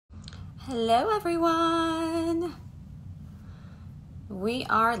Hello everyone. We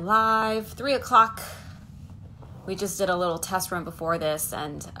are live, 3 o'clock. We just did a little test run before this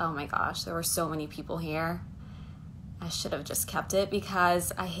and oh my gosh, there were so many people here. I should have just kept it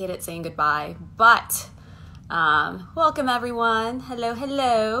because I hated saying goodbye, but welcome everyone.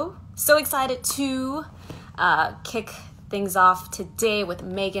 Hello. So excited to kick things off today with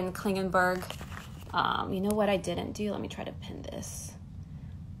Meghan Klingenberg. You know what I didn't do? Let me try to pin this.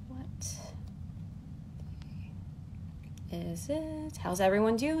 Is it? How's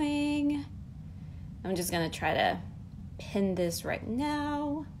everyone doing? I'm just gonna try to pin this right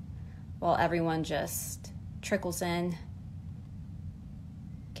now while everyone just trickles in.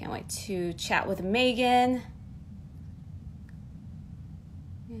 Can't wait to chat with Meghan.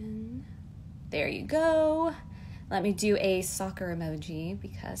 And there you go. Let me do a soccer emoji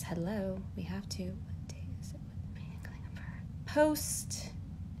because hello, we have to. What day is it with Meghan Klingenberg? Post.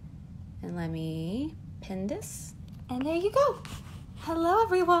 And let me pin this. And there you go. Hello,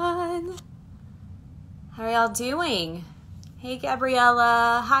 everyone. How are y'all doing? Hey,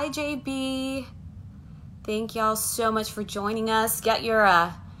 Gabriella. Hi, JB. Thank y'all so much for joining us. Get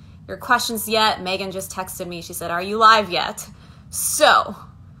your questions yet. Meghan just texted me. She said, "Are you live yet?" So,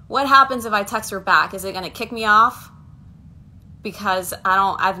 what happens if I text her back? Is it going to kick me off? Because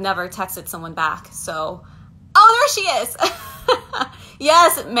I've never texted someone back. So, oh, there she is.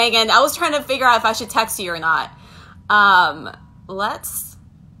 Yes, Meghan. I was trying to figure out if I should text you or not. Let's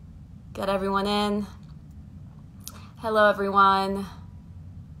get everyone in. Hello, everyone.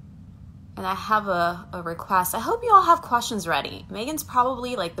 And I have a request. I hope you all have questions ready. Meghan's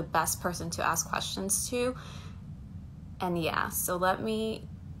probably like the best person to ask questions to. And yeah, so let me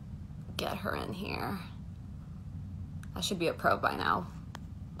get her in here. I should be a pro by now.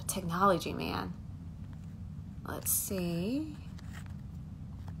 But technology, man. Let's see.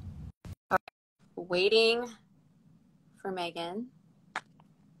 All right. Waiting for Meghan.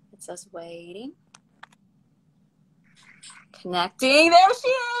 It says waiting. Connecting. There she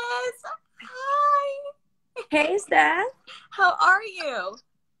is. Hi. Hey, Steph. How are you?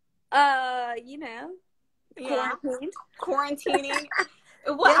 You know, Yeah. Quarantining.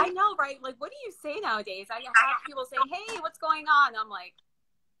 What? Yeah. I know, right? Like, what do you say nowadays? I have people say, "Hey, what's going on?" I'm like,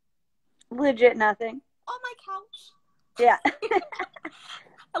 legit nothing. On my couch. Yeah.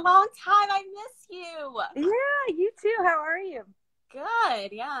 A long time. I miss you. Yeah, you too. How are you?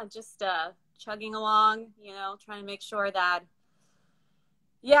 Good. Yeah, just chugging along, you know, trying to make sure that,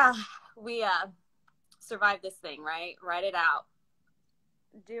 yeah, we survive this thing, right? Ride it out.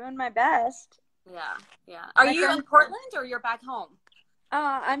 Doing my best. Yeah. Are you in Portland or you're back home?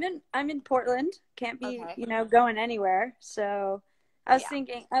 I'm in Portland. Can't be, going anywhere. So I was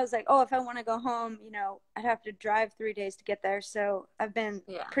thinking, I was like, oh, if I want to go home, I'd have to drive 3 days to get there. So I've been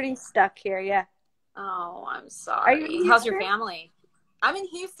pretty stuck here. Yeah. Oh, I'm sorry. How's your family? I'm in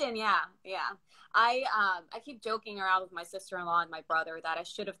Houston. Yeah. I keep joking around with my sister-in-law and my brother that I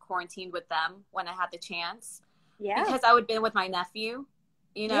should have quarantined with them when I had the chance. Yeah. Because I would have been with my nephew,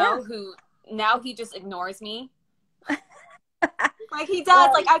 who now he just ignores me. Like he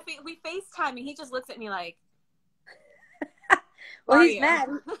does. Well, like we FaceTime and he just looks at me like, well, he's mad.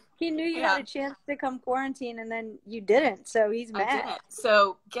 He knew you had a chance to come quarantine and then you didn't. So he's mad. I didn't.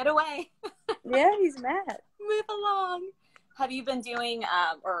 So get away. Yeah, he's mad. Move along. Have you been doing,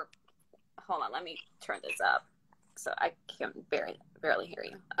 or hold on, let me turn this up so I can barely hear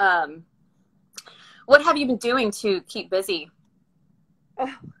you. What have you been doing to keep busy?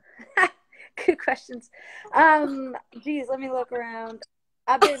 Oh, good questions. Geez, let me look around.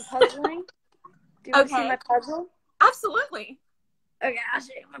 I've been puzzling. Do you want to see my puzzle? Absolutely. Okay, I'll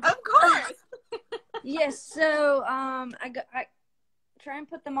show you my puzzle. Of course. Yes, so I try and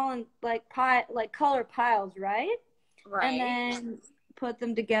put them all in like color piles, right? Right. And then put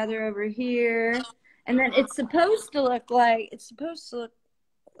them together over here. And then it's supposed to look like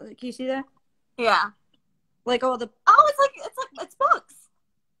can you see that? Yeah. Like all the it's books.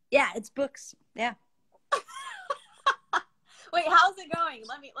 Yeah, it's books. Yeah. Wait, how's it going?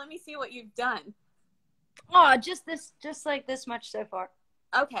 Let me see what you've done. Oh, just like this much so far.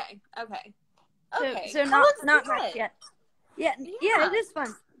 Okay. So not much yet. Yeah, it is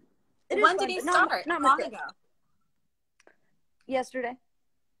fun. When did you start? Not long ago. Yesterday.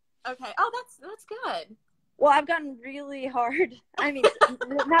 Okay. Oh, that's good. Well, I've gotten really hard. I mean,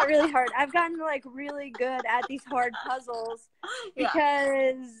 not really hard. I've gotten like really good at these hard puzzles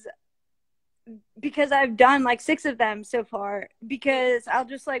because I've done like 6 of them so far. Because I'll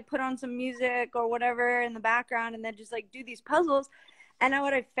just like put on some music or whatever in the background and then just like do these puzzles. And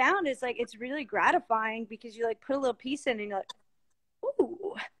what I found is like it's really gratifying because you like put a little piece in and you're like,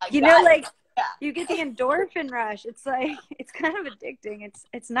 ooh, You know, like you get the endorphin rush. It's like, it's kind of addicting.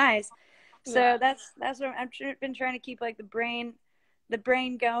 It's nice. So that's what I've been trying to keep, like the brain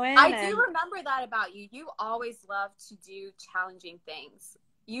going. I do remember that about you. You always love to do challenging things.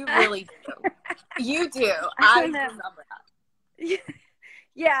 You really do. You do. I remember that.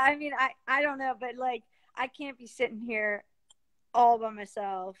 Yeah, I mean, I don't know, but like I can't be sitting here all by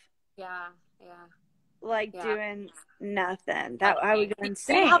myself. Yeah. Like doing nothing. That I would go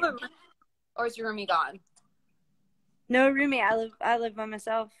insane. Do you have or is your roomie gone? No roomie. I live by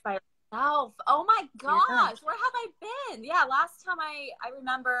myself. Oh my gosh. Yeah. Where have I been? Yeah, last time I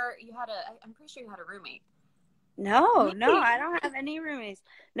remember you had I'm pretty sure you had a roommate. No, I don't have any roomies.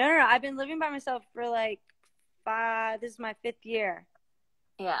 No. I've been living by myself for like this is my 5th year.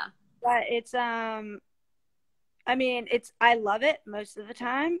 Yeah. But it's I mean, I love it most of the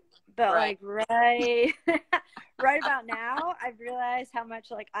time, but like right about now, I've realized how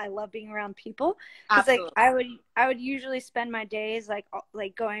much like I love being around people. Because like I would usually spend my days like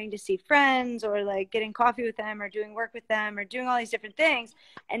going to see friends or like getting coffee with them or doing work with them or doing all these different things.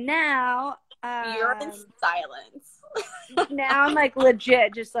 And now you're in silence. Now I'm like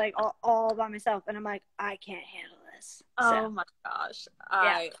legit just like all by myself, and I'm like, I can't handle this. Oh my gosh.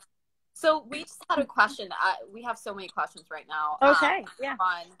 So we just had a question. We have so many questions right now. Okay, yeah.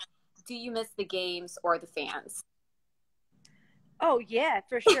 Do you miss the games or the fans? Oh yeah,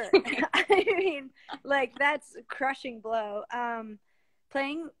 for sure. I mean, like that's a crushing blow.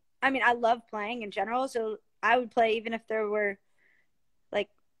 Playing. I mean, I love playing in general, so I would play even if there were like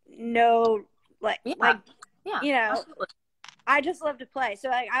no you know. Absolutely. I just love to play. So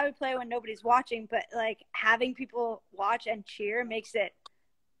like I would play when nobody's watching, but like having people watch and cheer makes it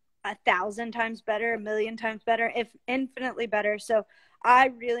 1,000 times better, 1,000,000 times better, if infinitely better. So I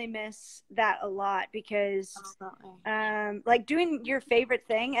really miss that a lot because like doing your favorite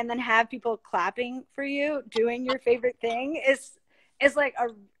thing and then have people clapping for you doing your favorite thing is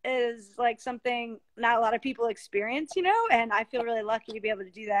like something not a lot of people experience, you know, and I feel really lucky to be able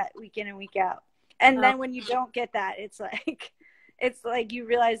to do that week in and week out. And then when you don't get that, it's like you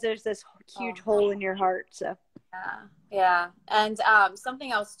realize there's this huge hole in your heart. So yeah. And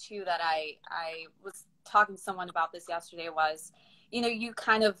something else too that I was talking to someone about this yesterday was, you know, you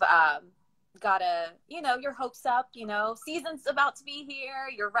kind of gotta, you know, your hopes up, you know, season's about to be here,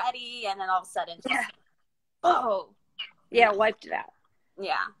 you're ready, and then all of a sudden wiped it out.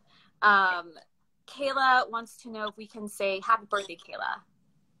 Yeah. Kayla wants to know if we can say happy birthday, Kayla.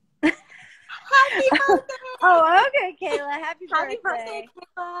 Happy birthday! Oh, okay, Kayla. Happy birthday,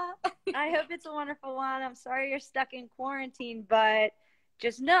 Kayla. I hope it's a wonderful one. I'm sorry you're stuck in quarantine, but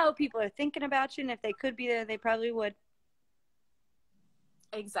just know people are thinking about you, and if they could be there, they probably would.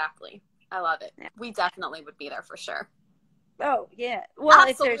 Exactly. I love it. Yeah. We definitely would be there for sure. Oh, yeah. Well,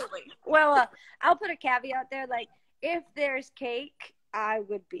 absolutely. I'll put a caveat there. Like, if there's cake, I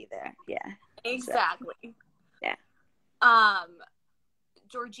would be there. Yeah. Exactly. So, yeah.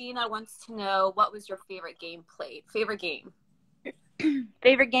 Georgina wants to know, what was your favorite game played? Favorite game?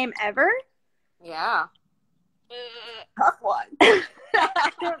 Favorite game ever? Yeah. Tough one.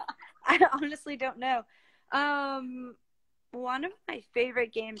 I honestly don't know. One of my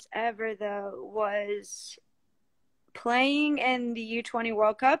favorite games ever, though, was playing in the U20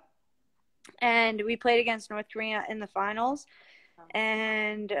 World Cup. And we played against North Korea in the finals.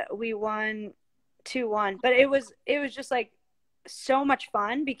 And we won 2-1. But it was just like so much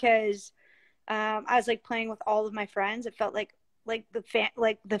fun because I was like playing with all of my friends. It felt like the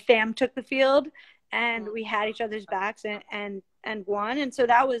fam took the field and we had each other's backs and won. And so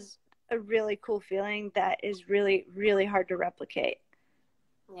that was a really cool feeling that is really, really hard to replicate.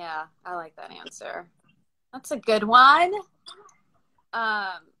 Yeah, I like that answer. That's a good one.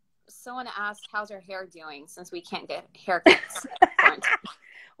 Someone asked, how's her hair doing since we can't get haircuts?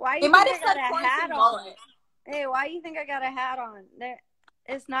 Why you might have said a hat on? Hey, why do you think I got a hat on?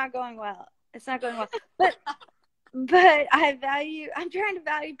 It's not going well. It's not going well. But I'm trying to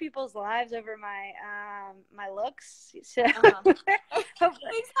value people's lives over my my looks. So exactly.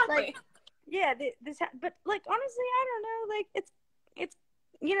 Like, yeah, but like honestly, I don't know. Like it's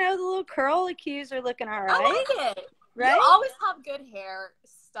you know, the little curl cues are looking all right. I like it. Right? You always have good hair.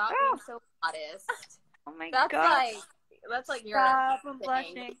 Stop being so modest. Oh my god. That's like your I'm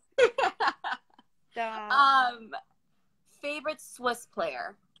blushing. Favorite Swiss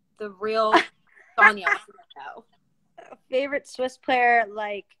player, the real Sonia. Favorite Swiss player,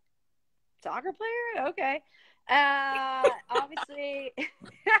 like soccer player? Okay. Obviously,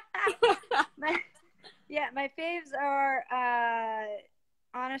 my faves are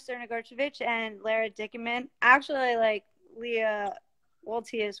Anna Sternogorcevic and Lara Dickerman. Actually, I like Leah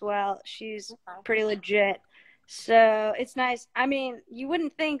Wolty as well. She's pretty legit. So it's nice. I mean, you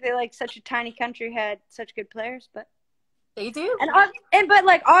wouldn't think that like such a tiny country had such good players, but they do. But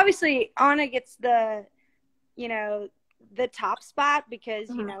like obviously Anna gets the, you know, the top spot because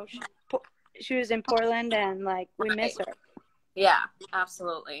you know she was in Portland and like we miss her. Yeah,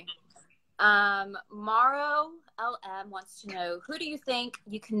 absolutely. Maro LM wants to know, who do you think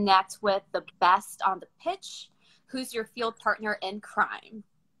you connect with the best on the pitch? Who's your field partner in crime?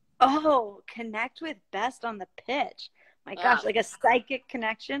 Oh, connect with best on the pitch. My gosh, like a psychic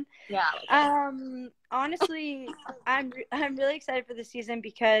connection. Yeah. Honestly, I'm really excited for the season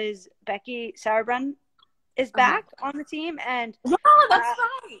because Becky Sauerbrunn is back on the team, and yeah, that's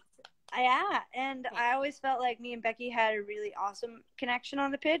right. Yeah, and I always felt like me and Becky had a really awesome connection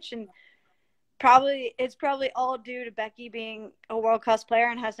on the pitch, and it's probably all due to Becky being a world-class player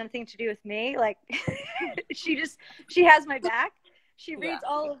and has nothing to do with me. Like she has my back. She reads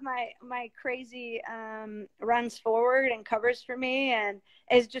all of my crazy runs forward and covers for me, and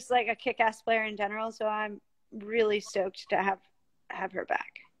is just like a kick-ass player in general. So I'm really stoked to have her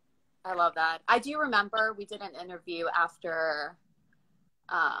back. I love that. I do remember we did an interview after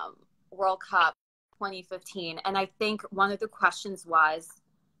World Cup 2015, and I think one of the questions was,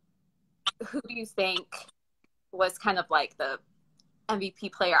 who do you think was kind of like the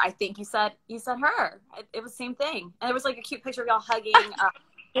MVP player? I think you said her. It was the same thing, and it was like a cute picture of y'all hugging.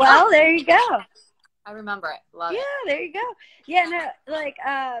 Well, there you go. I remember it. Love it. Yeah, there you go. Yeah, no, like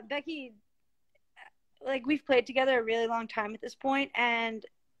Becky, like we've played together a really long time at this point, and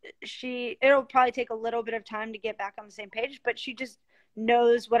it'll probably take a little bit of time to get back on the same page, but she just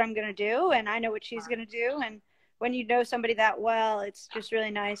knows what I'm gonna do, and I know what she's gonna do, and when you know somebody that well, it's just really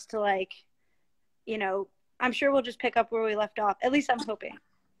nice to like, you know, I'm sure we'll just pick up where we left off. At least I'm hoping.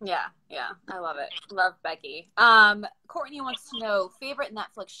 Yeah, I love it. Love Becky. Courtney wants to know, favorite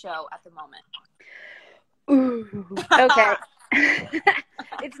Netflix show at the moment. Ooh, okay.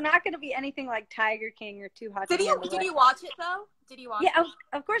 It's not going to be anything like Tiger King or Too Hot to Handle. Did you watch it though? Did you watch it? Yeah,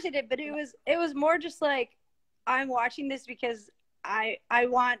 of course I did, but it was more just like, I'm watching this because I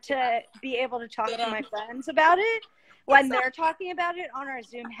want to be able to talk to my friends about it when they're talking about it on our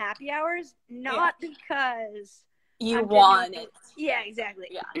Zoom happy hours, not because you want it. Yeah, exactly.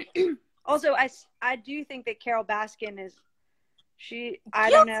 Yeah. Also, I do think that Carol Baskin is I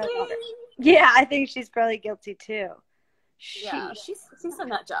don't know. Yeah, I think she's probably guilty too. She's a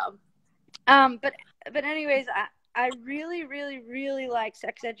nut job. But anyways, I really, really, really like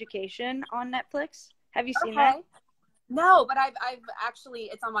Sex Education on Netflix. Have you seen that? No, but I've actually,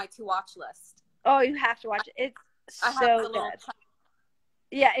 it's on my to watch list. Oh, you have to watch it. It's so good.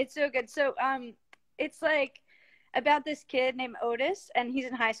 Yeah, it's so good. So it's like about this kid named Otis, and he's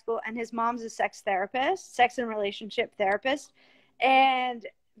in high school, and his mom's a sex and relationship therapist, and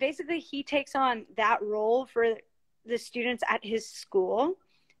basically he takes on that role for the students at his school,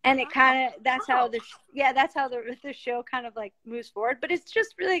 and it kind of that's how the show kind of like moves forward. But it's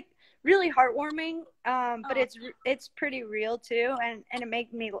just really, really heartwarming. But it's pretty real too, and it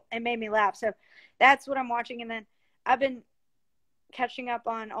made me laugh. So that's what I'm watching, and then I've been catching up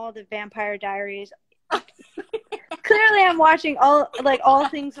on all the Vampire Diaries. Clearly, I'm watching all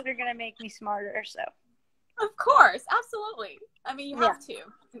things that are gonna make me smarter. So, of course, absolutely. I mean, you have to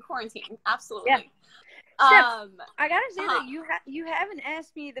in quarantine. Absolutely. Yeah. Steph, I gotta say that you haven't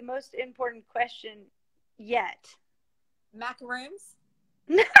asked me the most important question yet. Macaroons?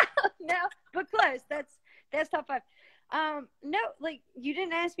 No, but close. That's top 5. No, like you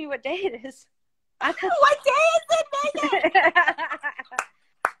didn't ask me what day it is. What day is it, Megan?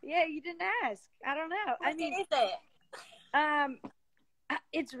 Yeah, you didn't ask. I don't know. What day is it?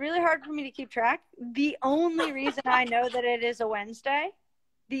 It's really hard for me to keep track. The only reason I know that it is a Wednesday,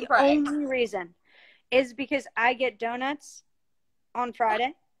 only reason, is because I get donuts on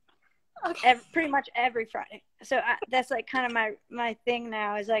Friday. Okay. Pretty much every Friday. So that's like kind of my thing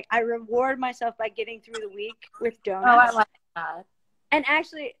now is like I reward myself by getting through the week with donuts. Oh, I like that. And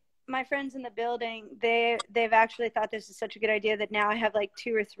actually, my friends in the building, they've actually thought this is such a good idea that now I have like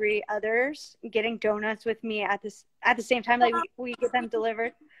 2 or 3 others getting donuts with me at the same time. Like we get them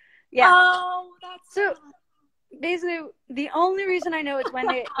delivered. Yeah. Oh, that's so. Basically, the only reason I know it's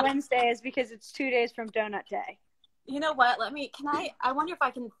Wednesday is because it's 2 days from Donut Day. You know what? I wonder if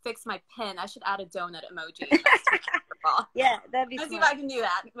I can fix my pin. I should add a donut emoji. Yeah, that'd be Let's see if I can do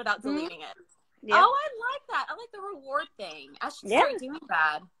that without deleting it. Yep. Oh, I like that. I like the reward thing. I should start doing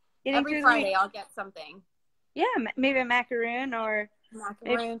that. Every Friday I'll get something. Yeah, maybe a macaroon or from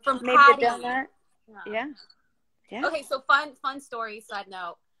maybe Patty. A donut. Yeah. Okay, so fun story, side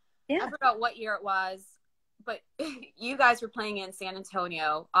note. Yeah. I forgot what year it was, but you guys were playing in San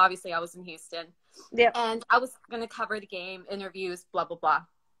Antonio. Obviously, I was in Houston. Yeah. And I was going to cover the game, interviews, blah, blah, blah.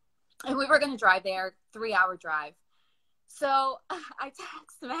 And we were going to drive there, 3-hour drive. So I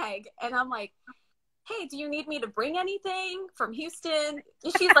text Meg, and I'm like, hey, do you need me to bring anything from Houston?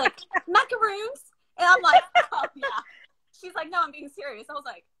 And she's like, macaroons. And I'm like, oh, yeah. She's like, no, I'm being serious. I was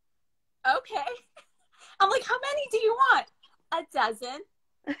like, okay. I'm like, how many do you want? A dozen.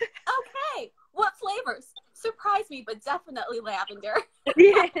 Okay. What flavors? Surprise me, but definitely lavender.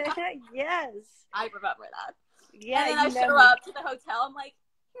 Yeah, yes. I remember that. Yeah. And then I show up to the hotel. I'm like,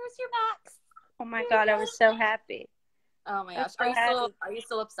 here's your Max. Oh my God, I was so happy. Oh my gosh. So are you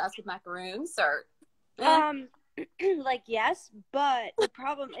still obsessed with macaroons or? Like, yes, but the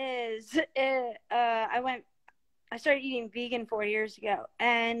problem is, I started eating vegan 4 years ago,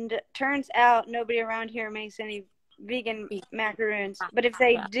 and turns out nobody around here makes any vegan macaroons. But if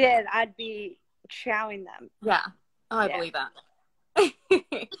they did, I'd be chowing them. Yeah. Oh, I believe that.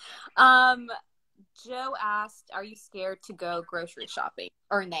 Joe asked, are you scared to go grocery shopping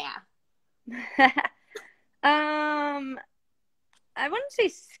or nah? I wouldn't say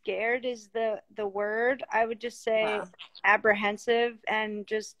scared is the word. I would just say apprehensive, and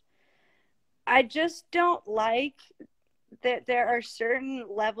I just don't like that there are certain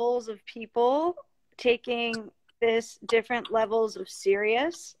levels of people taking this different levels of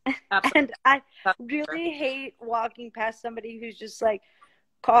serious. And I really hate walking past somebody who's just like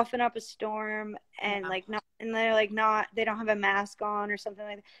coughing up a storm and they don't have a mask on or something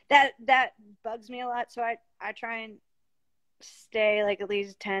like that. That bugs me a lot. So I try and stay like at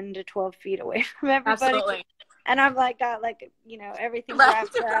least 10 to 12 feet away from everybody. Absolutely. And I've like got like, everything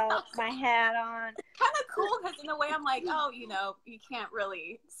wrapped up, my hat on. Kind of cool because in a way I'm like, oh, you can't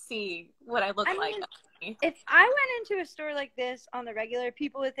really see what I look like. If I went into a store like this on the regular,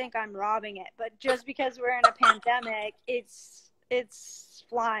 people would think I'm robbing it. But just because we're in a pandemic, it's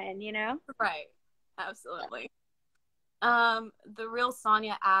flying, Right. Absolutely. The real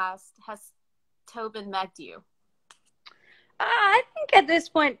Sonia asked, has Tobin megged you? I think at this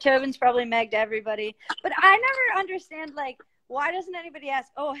point, Tobin's probably megged everybody. But I never understand, like, why doesn't anybody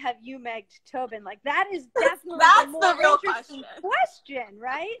ask, oh, have you megged Tobin? Like, that is definitely the real interesting question,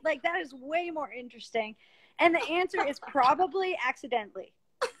 right? Like, that is way more interesting. And the answer is probably accidentally.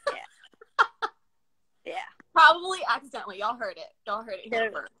 Yeah. Yeah. Probably accidentally. Y'all heard it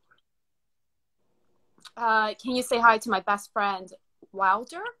here first. Can you say hi to my best friend,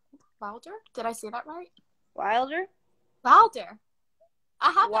 Wilder? Did I say that right? Wilder. I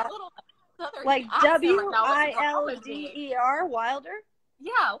have that little southern like accent Wilder. Wilder.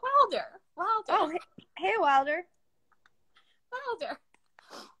 Yeah, Wilder. Oh, hey, Wilder.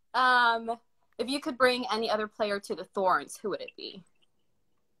 If you could bring any other player to the Thorns, who would it be?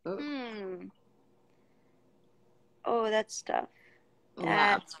 Oh, that's tough.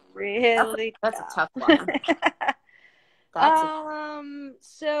 Yeah. That's really that's a tough one.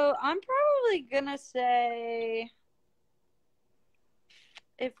 So I'm probably gonna say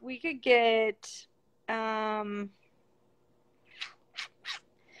if we could get I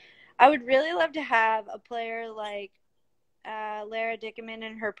would really love to have a player like Lara Dickerman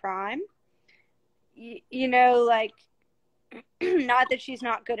in her prime. Like not that she's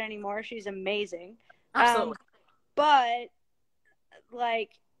not good anymore, she's amazing. Absolutely. But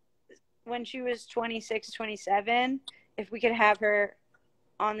like when she was 26, 27, if we could have her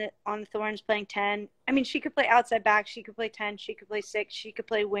on the Thorns playing 10. I mean, she could play outside back, she could play 10, she could play 6, she could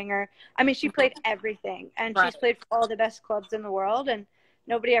play winger. I mean, she played everything, and she's played for all the best clubs in the world, and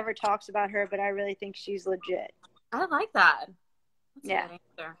nobody ever talks about her, but I really think she's legit. I like that. That's yeah. a good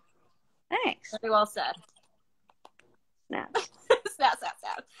answer. Thanks. Very well said. Snap. snap.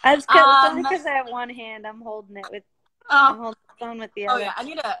 It's only because I have one hand. I'm holding it with. I'm holding the phone with the other. Oh yeah, I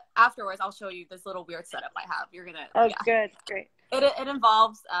need to. Afterwards, I'll show you this little weird setup I have. You're gonna. Oh, yeah. Good, great. It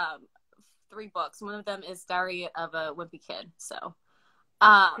involves 3 books. One of them is Diary of a Wimpy Kid. So.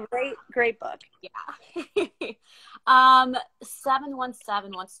 Great book. Yeah.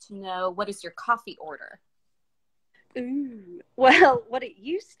 717 wants to know, what is your coffee order? Ooh. Well, what it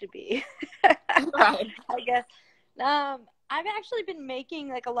used to be. Right. I guess. I've actually been making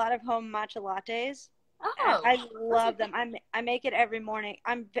like a lot of home matcha lattes. Oh, I love them. I make it every morning.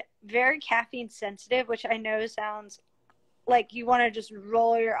 I'm very caffeine sensitive, which I know sounds like you want to just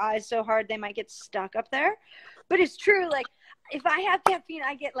roll your eyes so hard they might get stuck up there. But it's true. Like, if I have caffeine,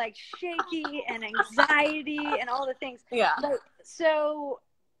 I get like shaky and anxiety and all the things. Yeah. So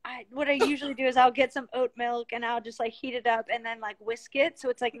what I usually do is I'll get some oat milk and I'll just like heat it up and then like whisk it so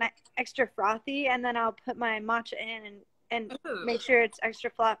it's like extra frothy, and then I'll put my matcha in and make sure it's extra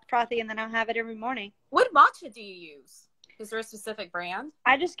frothy, and then I'll have it every morning. What matcha do you use? Is there a specific brand?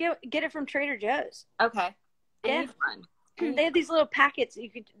 I just get it from Trader Joe's. Okay. Yeah. They have these little packets.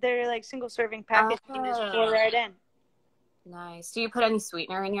 They're like single serving packets. You can just pour right in. Nice. Do you put any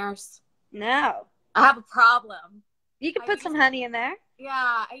sweetener in yours? No. I have a problem. You can put some honey in there.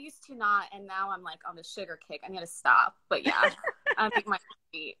 Yeah, I used to not, and now I'm like on the sugar kick. I need to stop. But yeah, I make my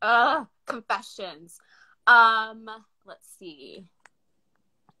coffee. Confessions. Let's see.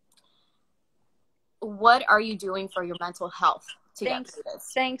 What are you doing for your mental health to get through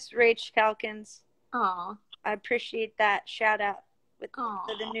this? Thanks, Rach Calkins. Aw. I appreciate that shout out for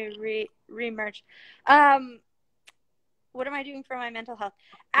the new re-merch. What am I doing for my mental health?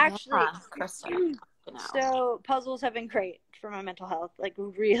 Actually, so puzzles have been great for my mental health, like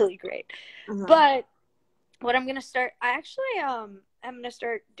really great. Mm-hmm. But what I'm gonna start, I'm gonna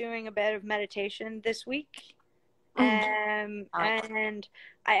start doing a bit of meditation this week. And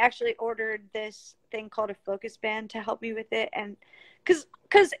I actually ordered this thing called a focus band to help me with it, and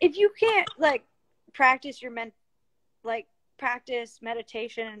because if you can't like practice practice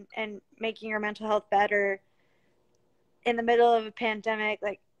meditation and making your mental health better in the middle of a pandemic,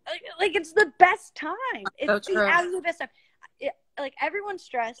 like it's the best time. It's the absolute best time. Like everyone's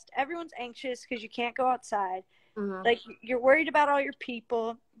stressed, everyone's anxious because you can't go outside. Mm-hmm. Like you're worried about all your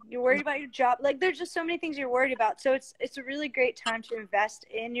people, you're worried about your job. Like there's just so many things you're worried about. So it's a really great time to invest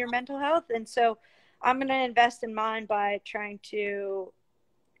in your mental health. And so I'm going to invest in mine by trying to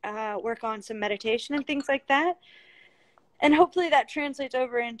work on some meditation and things like that. And hopefully that translates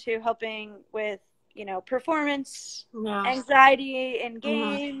over into helping with, performance, anxiety in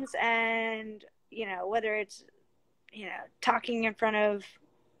games, and, whether it's, talking in front of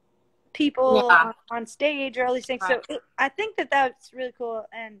people on stage or all these things. Right. So I think that's really cool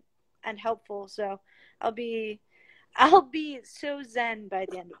and helpful. So I'll be so zen by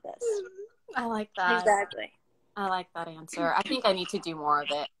the end of this. I like that. Exactly. I like that answer. I think I need to do more of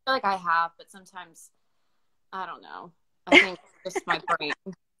it. I feel like I have, but sometimes I don't know. I think it's just my brain.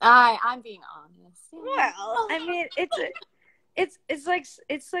 I'm being honest. Well, I mean,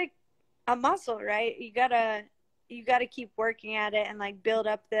 it's like a muscle, right? You gotta keep working at it and like build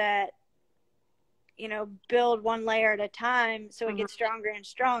up that, build one layer at a time so it gets stronger and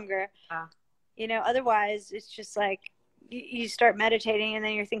stronger. Otherwise it's just like you start meditating and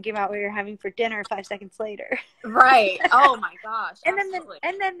then you're thinking about what you're having for dinner 5 seconds later. Right. Oh my gosh. and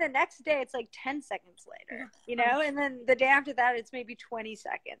then the next day it's like 10 seconds later, and then the day after that it's maybe 20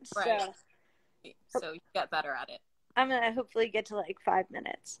 seconds. Right. So you get better at it. I'm gonna hopefully get to like 5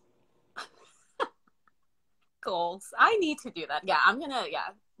 minutes. Goals. I need to do that. Yeah, I'm gonna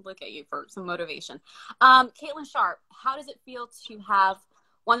look at you for some motivation. Caitlin Sharp, how does it feel to have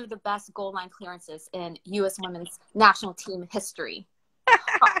one of the best goal line clearances in U.S. women's national team history?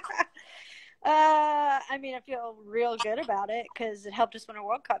 I mean, I feel real good about it because it helped us win a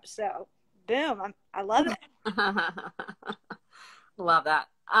World Cup. So, boom, I love it. Love that.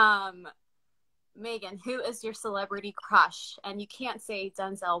 Megan, who is your celebrity crush? And you can't say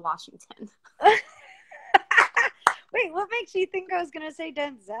Denzel Washington. Wait, what makes you think I was going to say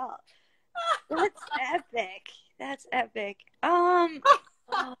Denzel? That's epic. That's epic. I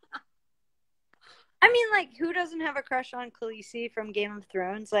mean, like, who doesn't have a crush on Khaleesi from Game of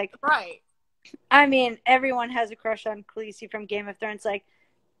Thrones? Like, right. I mean, everyone has a crush on Khaleesi from Game of Thrones. Like,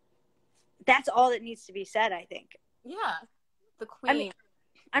 that's all that needs to be said, I think. Yeah. The queen. I mean,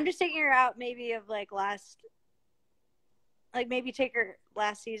 I'm just taking her out maybe of, like, maybe take her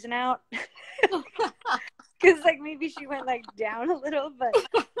last season out. Because, like, maybe she went, like, down a little. But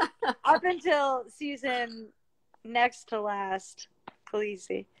up until season next to last,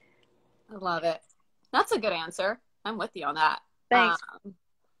 Khaleesi. I love it. That's a good answer. I'm with you on that. Thanks.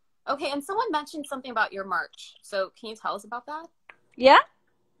 Okay, and someone mentioned something about your merch. So can you tell us about that? Yeah,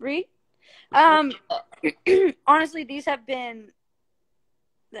 Ree. Honestly, these have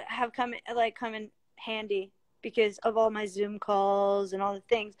come in handy because of all my Zoom calls and all the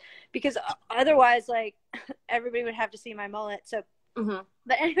things. Because otherwise, like, everybody would have to see my mullet. So,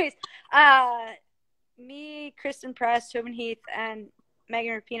 But anyways, me, Kristen Press, Tobin Heath, and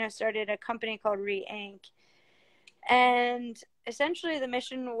Meghan Rapinoe started a company called Re-Inc. And essentially the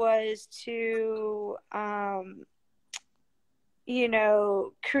mission was to,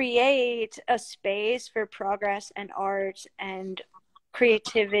 create a space for progress and art and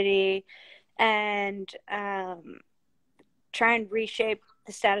creativity and try and reshape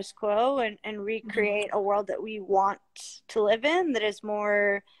the status quo and recreate a world that we want to live in that is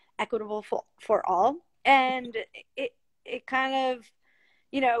more equitable for all. And it kind of,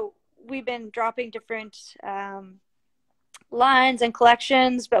 we've been dropping different lines and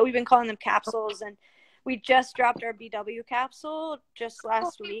collections, but we've been calling them capsules. And we just dropped our BW capsule just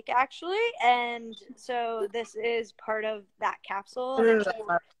last week, actually. And so this is part of that capsule. And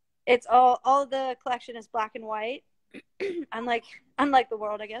so it's all the collection is black and white, unlike the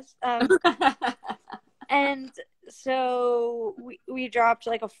world, I guess. And so we dropped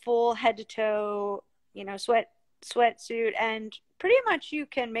like a full head to toe, sweatsuit, and pretty much you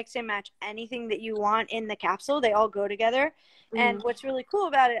can mix and match anything that you want in the capsule. They all go together. And what's really cool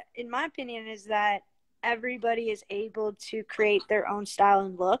about it, in my opinion, is that everybody is able to create their own style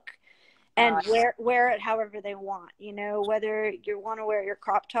and look and wear it however they want, whether you want to wear your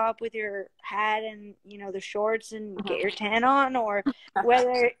crop top with your hat and, the shorts and get your tan on, or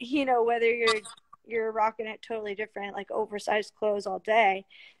whether you're rocking it totally different, like oversized clothes all day.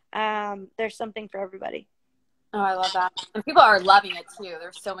 There's something for everybody. Oh, I love that. And people are loving it too.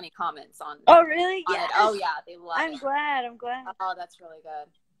 There's so many comments on Oh, really? Yeah. Oh, yeah. They love it. I'm glad. Oh, that's really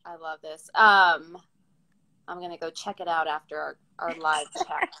good. I love this. I'm going to go check it out after our live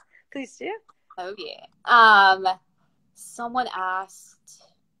chat. Please do. Oh, yeah. Someone asked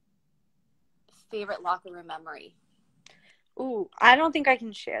favorite locker room memory. Ooh, I don't think I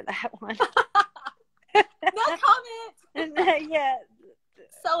can share that one. No comment. Yeah.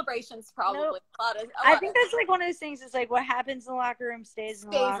 Celebrations, probably. Nope. I think that's like one of those things. It's like what happens in the locker room stays in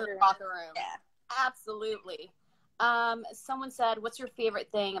the locker room. Yeah, absolutely. Someone said, what's your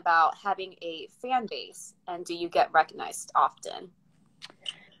favorite thing about having a fan base, and do you get recognized often?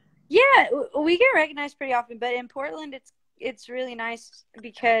 Yeah, we get recognized pretty often, but in Portland it's really nice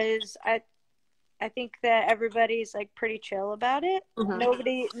because I think that everybody's like pretty chill about it.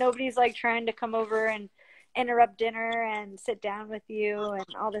 Nobody's like trying to come over and interrupt dinner and sit down with you and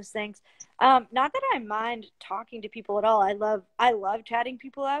all those things. Not that I mind talking to people at all. I love chatting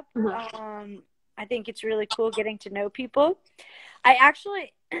people up. I think it's really cool getting to know people. I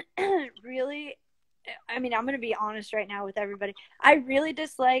actually really, I'm going to be honest right now with everybody. I really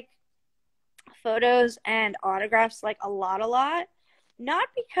dislike photos and autographs like a lot. Not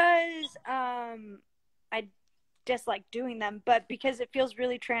because I dislike doing them, but because it feels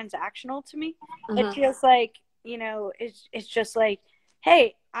really transactional to me. It feels like, it's just like,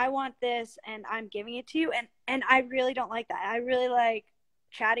 hey, I want this and I'm giving it to you. And I really don't like that. I really like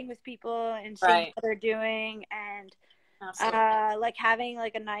chatting with people and seeing what they're doing and like having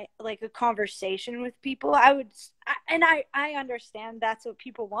like a conversation with people. I understand that's what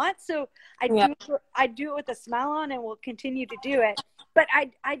people want, so I do it with a smile on and will continue to do it. But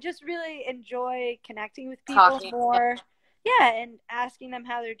I just really enjoy connecting with people more. Yeah, and asking them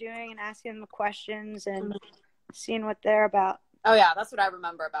how they're doing and asking them questions and seeing what they're about. Oh yeah, that's what I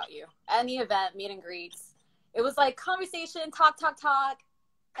remember about you. Any event, meet and greets, it was like conversation, talk,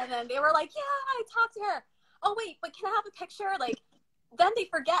 and then they were like, yeah, I talked to her. Oh wait, but can I have a picture? Like, then they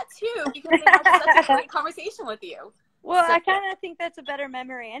forget too because they had such a great conversation with you. Well, I kind of think that's a better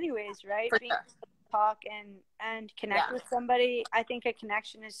memory anyways, right? Being able to talk and connect with somebody. I think a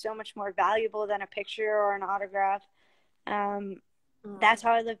connection is so much more valuable than a picture or an autograph. That's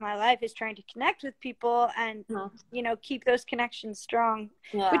how I live my life, is trying to connect with people and, keep those connections strong,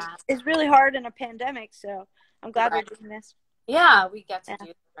 which is really hard in a pandemic. So I'm glad we're doing this. Yeah, we get to do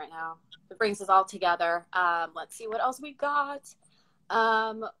this right now. It brings us all together. Let's see what else we got.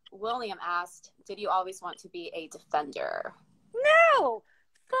 William asked, did you always want to be a defender? No!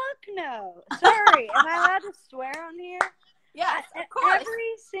 Fuck no. Sorry. Am I allowed to swear on here? Yes, of course.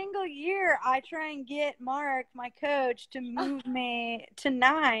 Every single year I try and get Mark, my coach, to move me to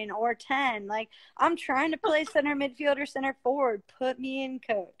 9 or 10. Like, I'm trying to play center midfielder, center forward. Put me in,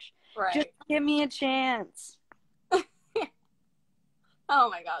 coach. Right. Just give me a chance. Oh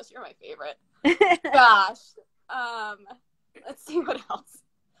my gosh, you're my favorite. Gosh. Let's see what else.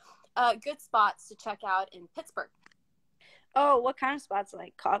 Good spots to check out in Pittsburgh. Oh, what kind of spots?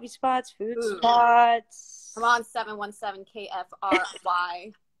 Like coffee spots, food spots? Come on, 717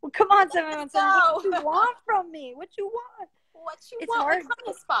 KFRY. Well, come on, 717. What you want from me? What you want? What kind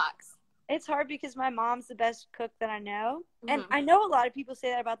of spots? It's hard because my mom's the best cook that I know. And I know a lot of people say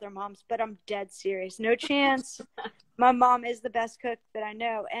that about their moms, but I'm dead serious. No chance. My mom is the best cook that I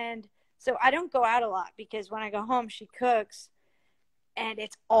know. And so I don't go out a lot because when I go home, she cooks. And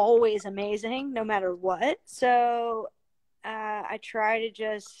it's always amazing, no matter what. So I try to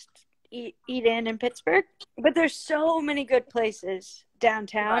just eat in Pittsburgh. But there's so many good places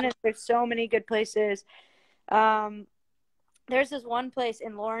downtown. And there's so many good places. There's this one place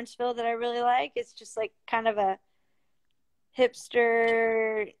in Lawrenceville that I really like. It's just like kind of a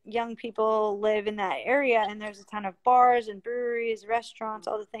hipster, young people live in that area, and there's a ton of bars and breweries, restaurants,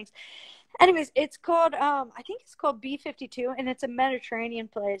 all the things. Anyways, it's called I think it's called B52, and it's a Mediterranean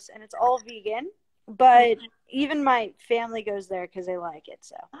place, and it's all vegan. But even my family goes there because they like it.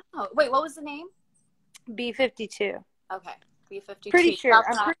 So. Oh, wait, what was the name? B52. Okay, B52. Pretty sure.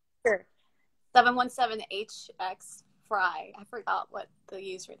 I'm pretty sure. 717HX Fry. I forgot what the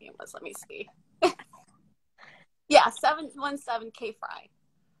username was. Let me see. Yeah, 717K Fry.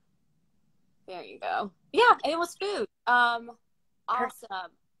 There you go. Yeah, it was food. Awesome.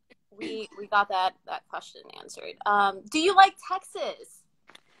 We got that question answered. Do you like Texas?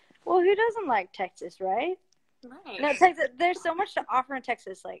 Well, who doesn't like Texas, right? Right. No, Texas. There's so much to offer in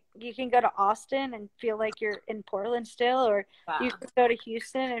Texas. Like, you can go to Austin and feel like you're in Portland still, or you can go to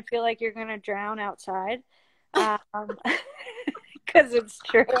Houston and feel like you're gonna drown outside, because it's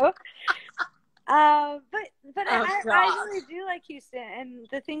true. But I really do like Houston, and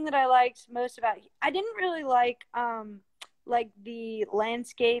the thing that I liked most about I didn't really like the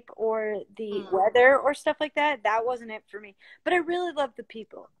landscape or the weather or stuff like that. That wasn't it for me. But I really love the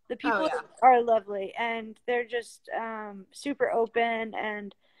people. The people are lovely, and they're just super open,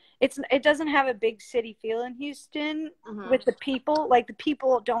 and it doesn't have a big city feel in Houston with the people. Like, the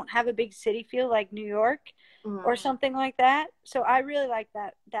people don't have a big city feel like New York or something like that. So I really like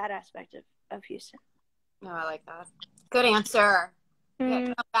that aspect of Houston. No, I like that. Good answer. Yeah,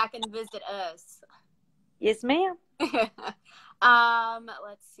 come back and visit us. Yes, ma'am.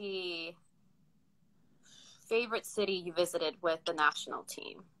 Let's see. Favorite city you visited with the national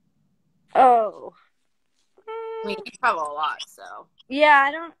team? Oh. I mean, you travel a lot, so.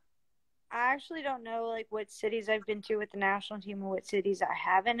 Yeah, I actually don't know, like, what cities I've been to with the national team and what cities I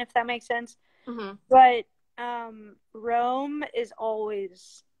haven't, if that makes sense. But Rome is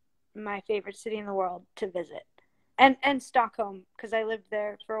always my favorite city in the world to visit. And Stockholm, because I lived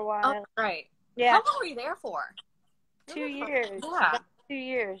there for a while. Oh, right. Yeah. How long were you there for? 2 years. Yeah. About 2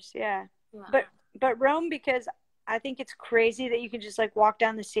 years, yeah. But Rome, because I think it's crazy that you can just, like, walk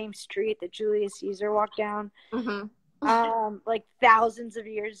down the same street that Julius Caesar walked down, like, thousands of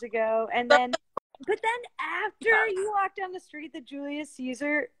years ago. But then after you walk down the street that Julius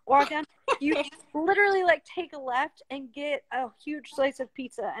Caesar walked down, you literally, like, take a left and get a huge slice of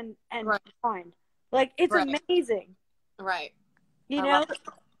pizza and wine. Like, it's amazing. Right. You know?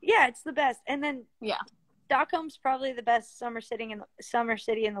 Yeah, it's the best. And then Stockholm's probably the best summer city in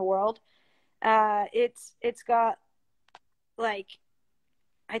the world. It's got, like,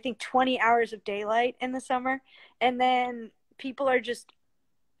 I think 20 hours of daylight in the summer, and then people are just,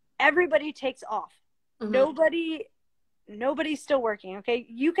 everybody takes off. Nobody's still working. Okay,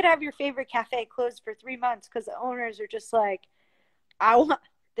 you could have your favorite cafe closed for 3 months because the owners are just like,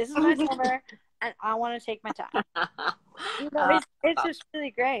 this is my summer and I want to take my time. It's just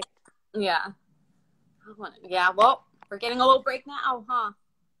really great. Yeah. Well, we're getting a little break now, huh?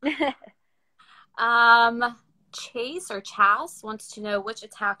 Chase or Chas wants to know, which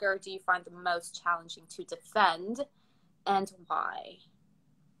attacker do you find the most challenging to defend and why?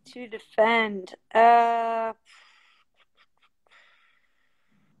 To defend. I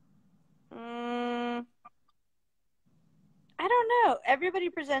don't know. Everybody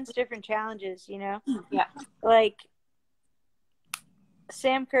presents different challenges, you know? Yeah. Like,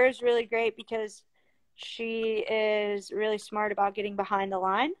 Sam Kerr is really great because she is really smart about getting behind the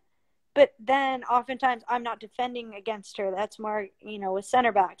line. But then oftentimes I'm not defending against her. That's more, you know, with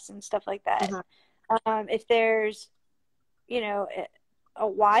center backs and stuff like that. If there's, you know, a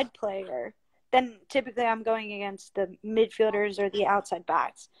wide player, then typically I'm going against the midfielders or the outside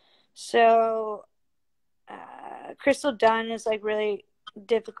backs. So Crystal Dunn is, like, really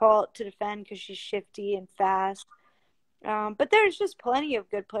difficult to defend because she's shifty and fast. But there's just plenty of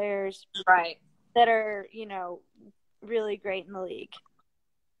good players that are, you know, really great in the league.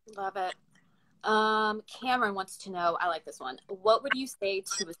 Love it. Cameron wants to know, I like this one. What would you say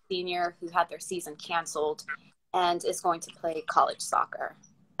to a senior who had their season canceled and is going to play college soccer?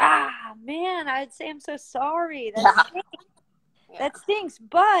 Man, I'd say I'm so sorry. That stinks.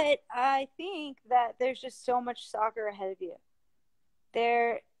 But I think that there's just so much soccer ahead of you.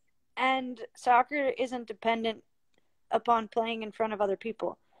 And soccer isn't dependent upon playing in front of other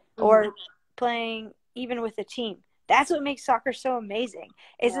people or playing even with a team. That's what makes soccer so amazing.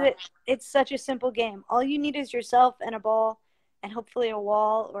 It's such a simple game. All you need is yourself and a ball and hopefully a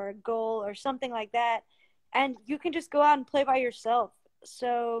wall or a goal or something like that. And you can just go out and play by yourself.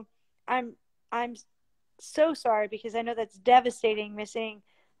 So I'm so sorry because I know that's devastating, missing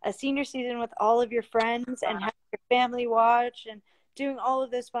a senior season with all of your friends and having your family watch and doing all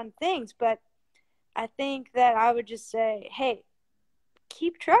of those fun things. But I think that I would just say, hey,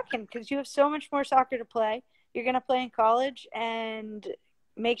 keep trucking because you have so much more soccer to play. You're going to play in college, and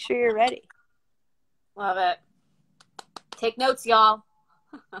make sure you're ready. Love it. Take notes, y'all.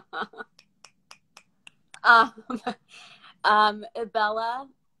 Bella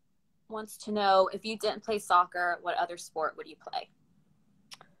wants to know, if you didn't play soccer, what other sport would you play?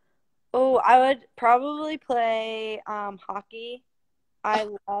 Oh, I would probably play hockey. I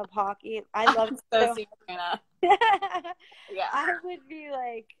love hockey. I love it so yeah. I would be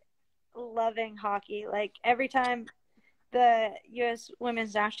like loving hockey. Like every time the U.S.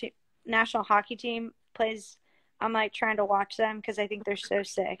 women's national hockey team plays, I'm like trying to watch them because I think they're so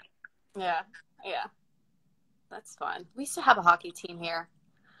sick. Yeah. That's fun. We used to have a hockey team here.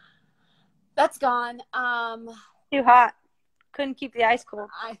 That's gone. Too hot. Couldn't keep the ice cold.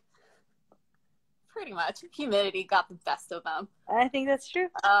 Pretty much. Humidity got the best of them. I think that's true.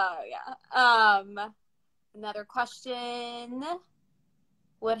 Yeah. Another question.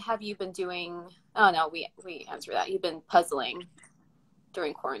 What have you been doing? Oh, no, we answered that. You've been puzzling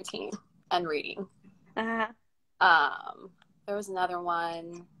during quarantine and reading. Uh-huh. There was another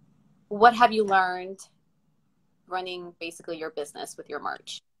one. What have you learned running basically your business with your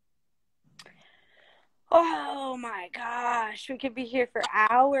merch? Oh my gosh, we could be here for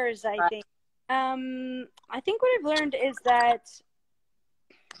hours, I think. I think what I've learned is that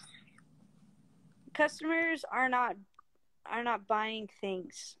customers are not buying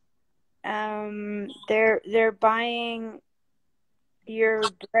things. They're buying your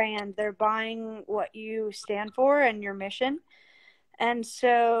brand. They're buying what you stand for and your mission. And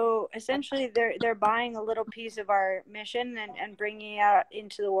so essentially they're buying a little piece of our mission and bringing it out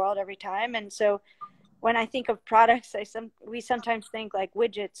into the world every time. And so when I think of products, we sometimes think like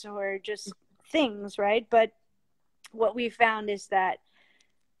widgets or just things, right? But what we found is that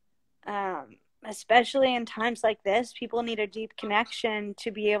especially in times like this, people need a deep connection to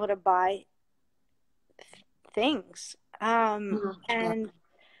be able to buy things. And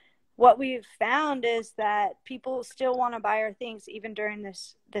what we've found is that people still want to buy our things even during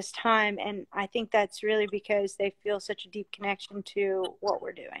this time. And I think that's really because they feel such a deep connection to what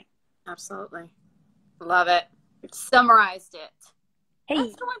we're doing. Absolutely. Love it. Summarized it. Hey.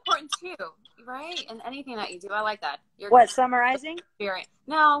 That's so important too, right? And anything that you do, I like that. What, summarizing? Experience.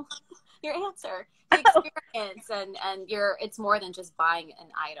 No, your answer. The experience and it's more than just buying an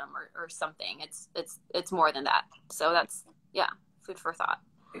item or something. It's more than that. So that's, yeah, food for thought.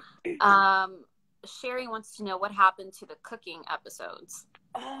 Sherry wants to know what happened to the cooking episodes.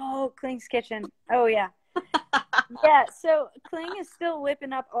 Oh, Kling's kitchen. Oh yeah. Yeah, so Kling is still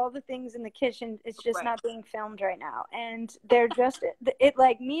whipping up all the things in the kitchen. It's just not being filmed right now. And they're just,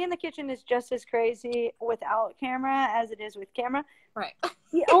 like me in the kitchen is just as crazy without camera as it is with camera. Right.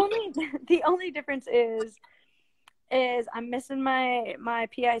 The only difference is I'm missing my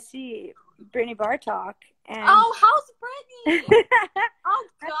PIC, Brittany Bartok. And how's Brittany? Oh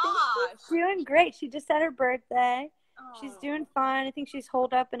gosh. She's doing great. She just had her birthday. She's doing fine. I think she's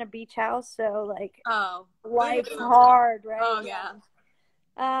holed up in a beach house, so like life's hard, right? Oh yeah.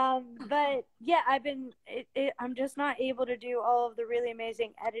 But yeah, I'm just not able to do all of the really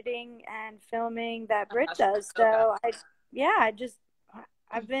amazing editing and filming that Britt does. So I've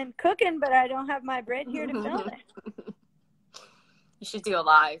been cooking, but I don't have my Britt here to film it. You should do a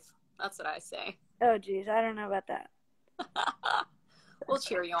live. That's what I say. Oh geez, I don't know about that. We'll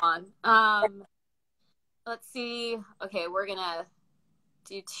cheer you on. Let's see. Okay, we're gonna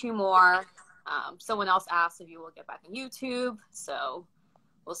do two more. Someone else asked if you will get back on YouTube, so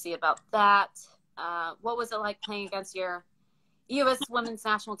we'll see about that. What was it like playing against your U.S. women's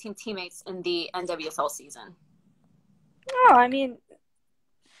national team teammates in the NWSL season? Oh, I mean,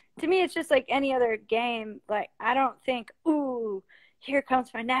 to me, it's just like any other game. Like, I don't think, ooh, here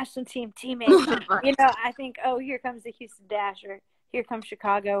comes my national team teammate. Right. You know, I think, oh, here comes the Houston Dash, or here comes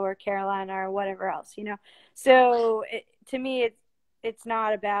Chicago or Carolina or whatever else, you know. So to me, it's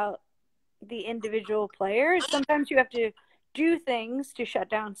not about the individual players. Sometimes you have to do things to shut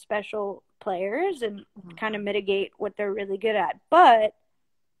down special players and kind of mitigate what they're really good at. But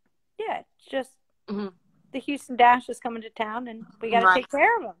yeah, it's just the Houston Dash is coming to town, and we got to take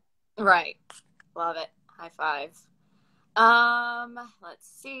care of them. Right. Love it. High five. Let's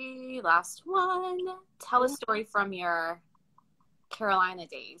see. Last one. Tell a story from your Carolina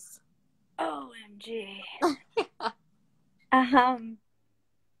days. OMG.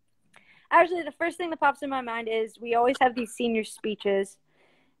 Actually, the first thing that pops in my mind is we always have these senior speeches,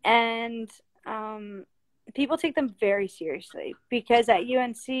 and people take them very seriously because at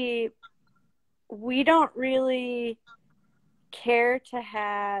UNC, we don't really care to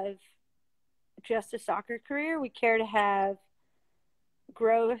have just a soccer career. We care to have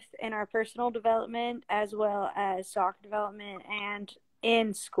growth in our personal development as well as soccer development and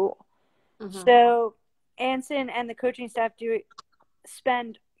in school. Mm-hmm. So Anson and the coaching staff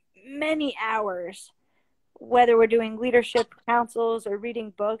spend many hours, whether we're doing leadership councils or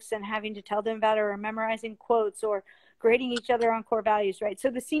reading books and having to tell them about it, or memorizing quotes, or grading each other on core values, right? So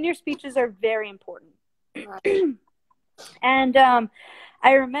the senior speeches are very important. Right. And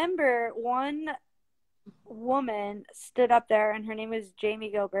I remember one woman stood up there, and her name was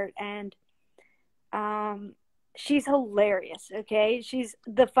Jamie Gilbert, and she's hilarious. Okay, she's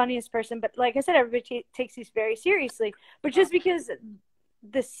the funniest person, but like I said, everybody takes these very seriously. But just because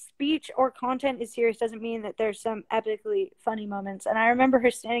the speech or content is serious doesn't mean that there's some epically funny moments. And I remember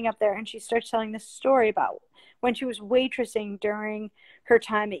her standing up there, and she starts telling this story about when she was waitressing during her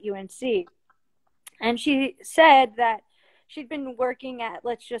time at UNC. And she said that she'd been working at,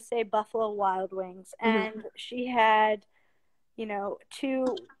 let's just say, Buffalo Wild Wings, and she had, you know, two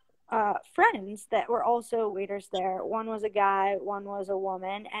friends that were also waiters there. One was a guy, one was a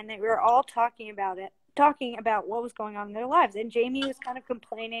woman, and they were all talking about what was going on in their lives. And Jamie was kind of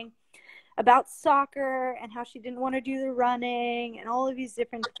complaining about soccer and how she didn't want to do the running and all of these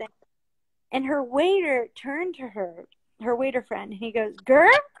different things. And her waiter turned to her waiter friend, and he goes, "Girl,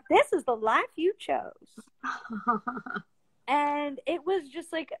 this is the life you chose." And it was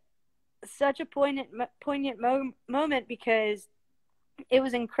just like such a poignant moment, because it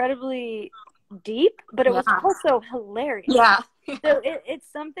was incredibly deep, but it was also hilarious. Yeah. So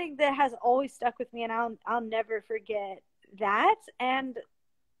it's something that has always stuck with me, and I'll never forget that. And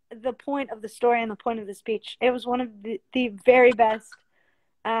the point of the story and the point of the speech, it was one of the very best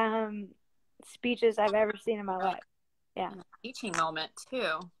speeches I've ever seen in my life. Yeah. Teaching moment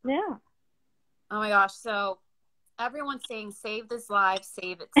too. Yeah. Oh my gosh. So everyone's saying, save this life,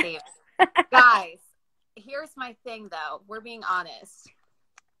 save it. Guys, here's my thing though. We're being honest.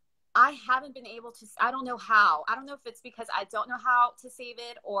 I haven't been able to, I don't know how. I don't know if it's because I don't know how to save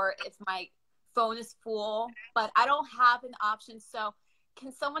it, or if my phone is full, but I don't have an option. So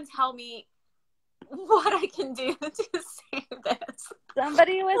can someone tell me what I can do to save this?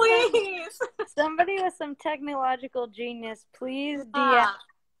 Somebody with some technological genius, please DM.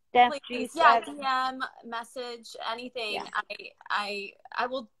 Please. Yeah, DM, message, anything. Yeah. I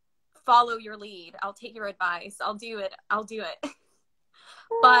will follow your lead. I'll take your advice. I'll do it.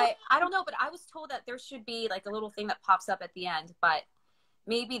 But I don't know, but I was told that there should be like a little thing that pops up at the end, but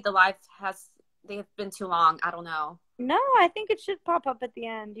maybe the live they've been too long. I don't know. No, I think it should pop up at the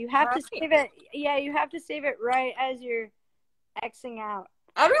end. You have to save it. Yeah, you have to save it right as you're Xing out.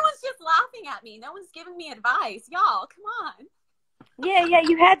 Everyone's just laughing at me. No one's giving me advice. Y'all, come on. Yeah,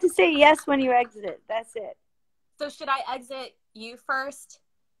 you had to say yes when you exited. That's it. So should I exit you first?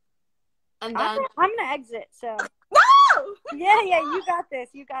 And then I'm going to exit, so. No! Yeah, you got this.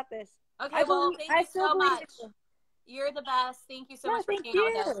 Okay, thank you so much. You're the best. Thank you so much for being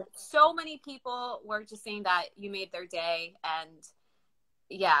on this. So many people were just saying that you made their day, and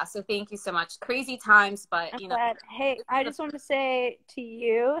yeah, so thank you so much. Crazy times, but I'm glad. Hey, I just want to say to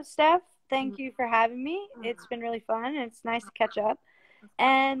you, Steph, thank you for having me. It's been really fun, and it's nice to catch up.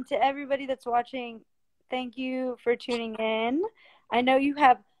 And to everybody that's watching, thank you for tuning in. I know you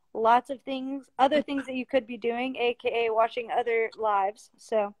have lots of other things that you could be doing, aka watching other lives.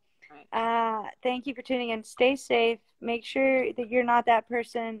 So thank you for tuning in. Stay safe. Make sure that you're not that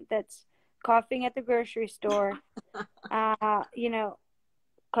person that's coughing at the grocery store. Cover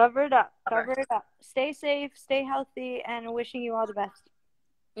it up. Stay safe, stay healthy, and wishing you all the best.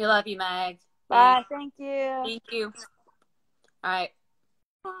 We love you, Meg. Bye. Thank you. Thank you. All right.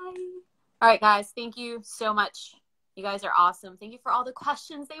 Bye. All right, guys. Thank you so much. You guys are awesome. Thank you for all the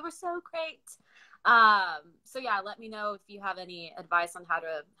questions. They were so great. So yeah, let me know if you have any advice on how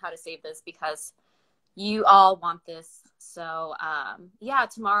to save this, because you all want this. So yeah,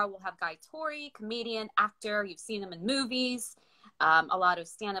 tomorrow we'll have Guy Torrey, comedian, actor. You've seen him in movies, a lot of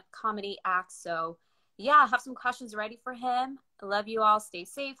stand-up comedy acts. So yeah, have some questions ready for him. I love you all. Stay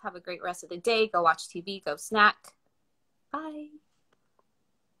safe. Have a great rest of the day. Go watch TV. Go snack. Bye.